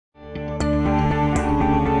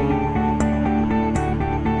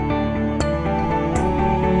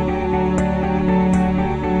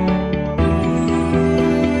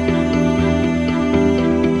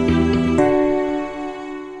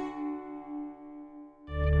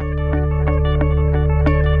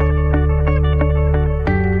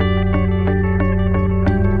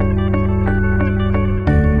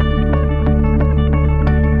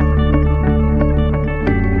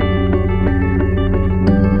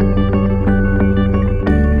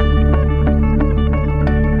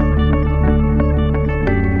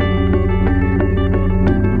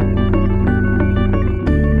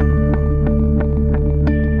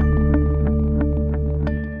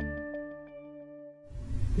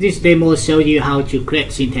This demo shows you how to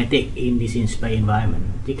create synthetic in this DecisionSpace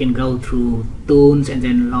environment. You can go through tools and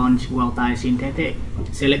then launch well tie synthetic.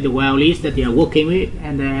 Select the well list that you are working with,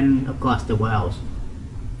 and then of course the wells.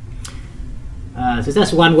 So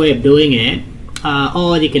that's one way of doing it.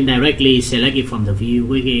 Or you can directly select it from the view,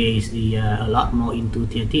 which is a lot more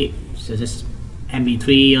intuitive. So just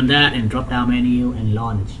MB3 on that and drop down menu and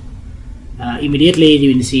launch. Immediately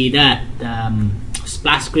you will see that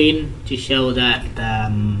splash screen to show that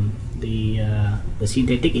the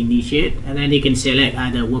synthetic initiate, and then you can select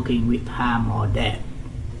either working with ham or depth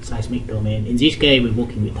seismic domain. In this case we're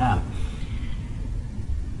working with ham.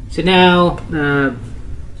 So now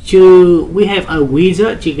we have a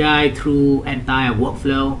wizard to guide through entire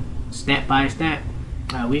workflow step by step.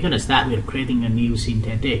 We're going to start with creating a new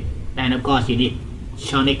synthetic, and of course you need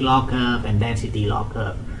sonic law curve and density law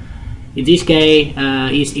curve. In this case,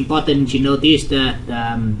 it's important to notice that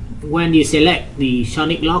when you select the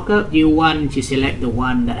sonic law curve, you want to select the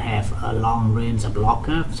one that have a long range of law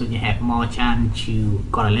curve, so you have more chance to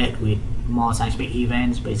correlate with more seismic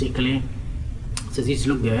events basically. So this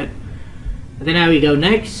looks good. And then now we go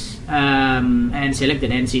next and select the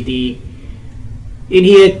density. In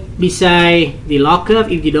here, beside the law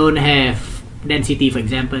curve, if you don't have density, for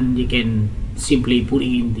example, you can simply put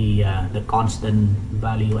in the constant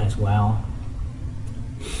value as well.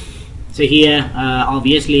 So here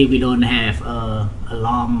obviously we don't have a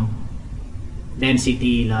long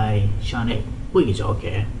density like sonic, which is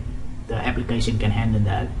okay. The application can handle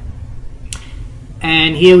that.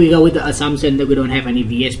 And here we go with the assumption that we don't have any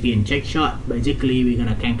VSP and check shot. Basically we're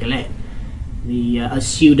gonna calculate a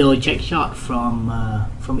pseudo check shot from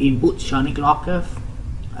input sonic law curve.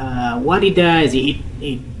 What it does is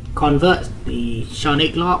it converts the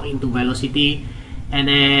sonic log into velocity, and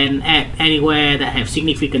then at anywhere that have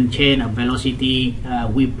significant change of velocity,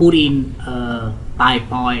 we put in a tie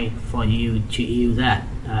point for you to use that,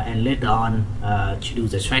 and later on to do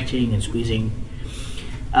the stretching and squeezing.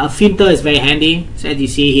 Filter is very handy. So as you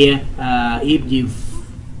see here, if you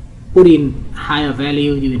put in higher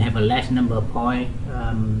value, you will have a less number of points.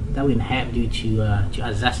 That will help you to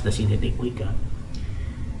adjust the synthetic quicker.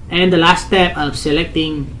 And the last step of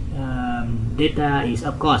selecting data is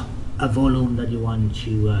of course a volume that you want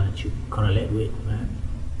to correlate with.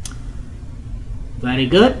 Very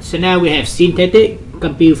good. So now we have synthetic,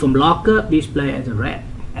 compute from log curve, display as a red,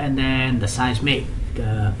 and then the seismic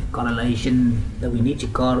correlation that we need to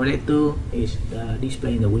correlate to is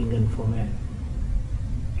displayed in the Nguyen format.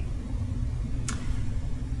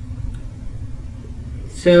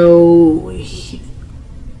 So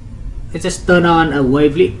let's just turn on a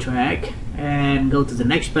wavelet track and go to the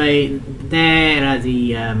next page. There are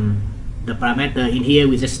the parameter. In here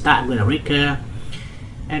we just start with a recur,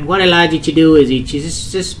 and what I like you to do is you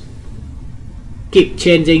just keep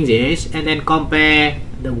changing this and then compare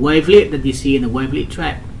the wavelet that you see in the wavelet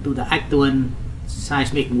track to the actual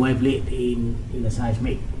seismic wavelet in the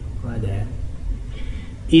seismic right there.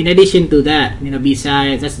 In addition to that,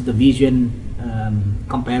 besides just the vision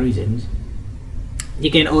comparisons, you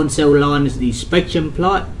can also launch the spectrum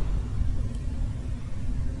plot.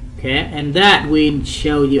 Okay, and that will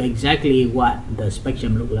show you exactly what the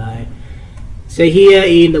spectrum look like. So here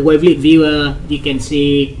in the wavelet viewer, you can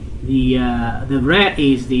see the red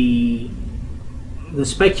is the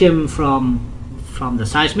spectrum from the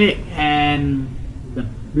seismic, and the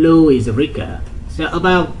blue is the recur. So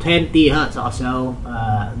about 20 hertz or so.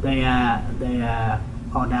 They are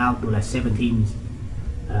all down to like 17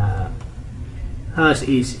 hertz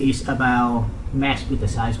is about matched with the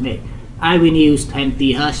seismic. I will use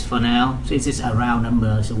 20 hertz for now, so it's just a round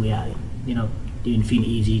number, so we are doing feel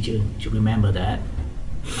easy to remember that.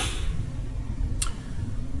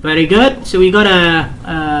 Very good. So we got a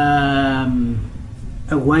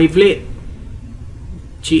wavelet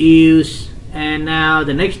to use, and now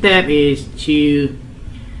the next step is to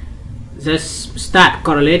just start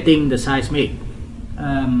correlating the seismic.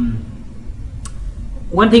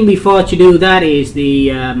 One thing before to do that is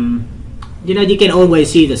the you can always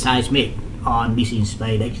see the seismic on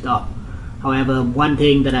DecisionSpace desktop. However, one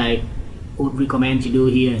thing that I would recommend to do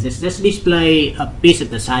here is just display a piece of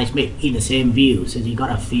the seismic in the same view, so you got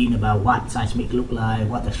a feel about what seismic look like,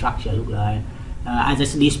 what the structure look like. I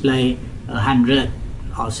just display 100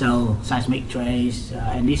 or so seismic trace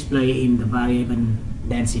and display in the variable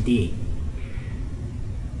density.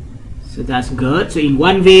 So that's good. So in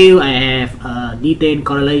one view I have a detailed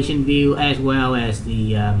correlation view as well as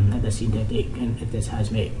the synthetic and the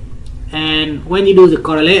seismic. And when you do the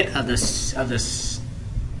correlate of the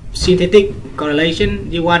synthetic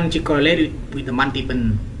correlation, you want to correlate it with the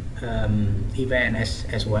multiple event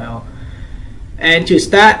as well. And to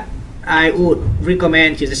start, I would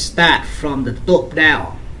recommend to start from the top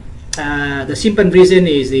down. The simple reason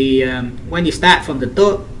is when you start from the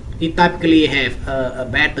top, you typically have a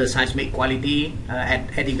better seismic quality.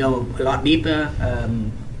 As you go a lot deeper,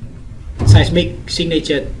 seismic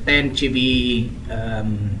signature tend to be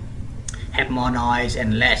have more noise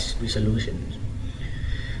and less resolution.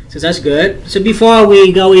 So that's good. So before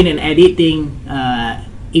we go in and editing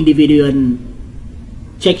individual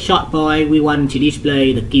check shot point, we want to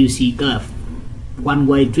display the QC curve,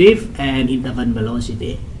 one-way drift and interval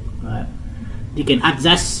velocity. Right. You can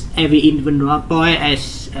adjust every individual point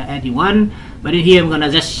as you want, but in here I'm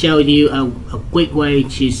gonna just show you a quick way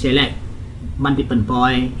to select multiple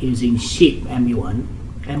points using Shift M1.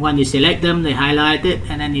 And when you select them, they highlight it,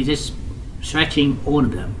 and then you just stretching all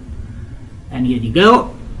of them. And here you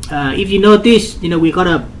go. If you notice, we got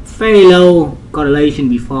a very low correlation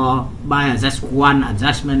before. By just one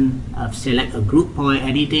adjustment of select a group point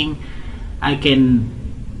editing, I can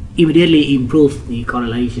immediately improve the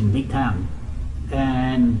correlation big time.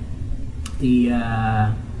 And the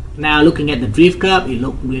now looking at the drift curve, it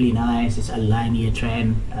looks really nice. It's a linear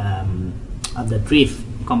trend of the drift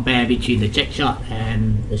compared between the check shot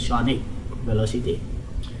and the sonic velocity.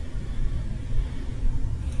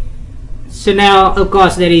 So now, of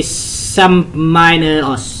course, there is some minor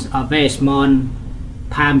or very small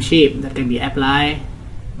time shift that can be applied.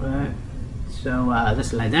 Right. So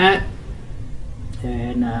just like that,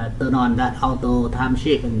 and turn on that auto time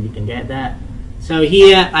shift, and you can get that. So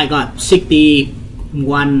here I got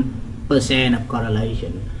 61% of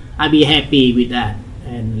correlation. I'll be happy with that,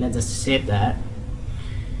 and let's just save that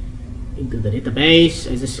into the database.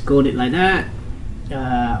 I just code it like that.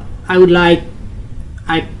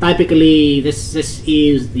 I typically just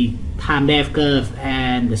use the time depth curve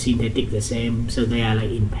and the synthetic the same, so they are like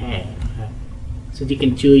in pair. Right? So you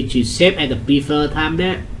can choose to save at the preferred time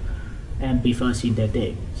depth and prefer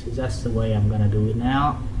synthetic. So that's the way I'm gonna do it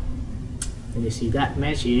now. And you see that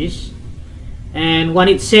message, and when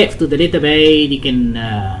it's saved to the database, you can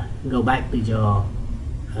go back to your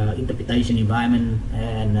interpretation environment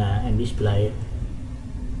and display it.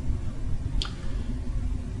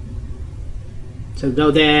 So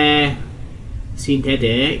go there,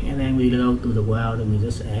 synthetic, and then we go to the world and we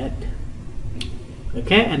just add.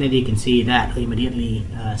 Okay, and then you can see that immediately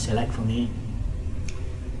select for me.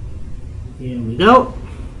 Here we go.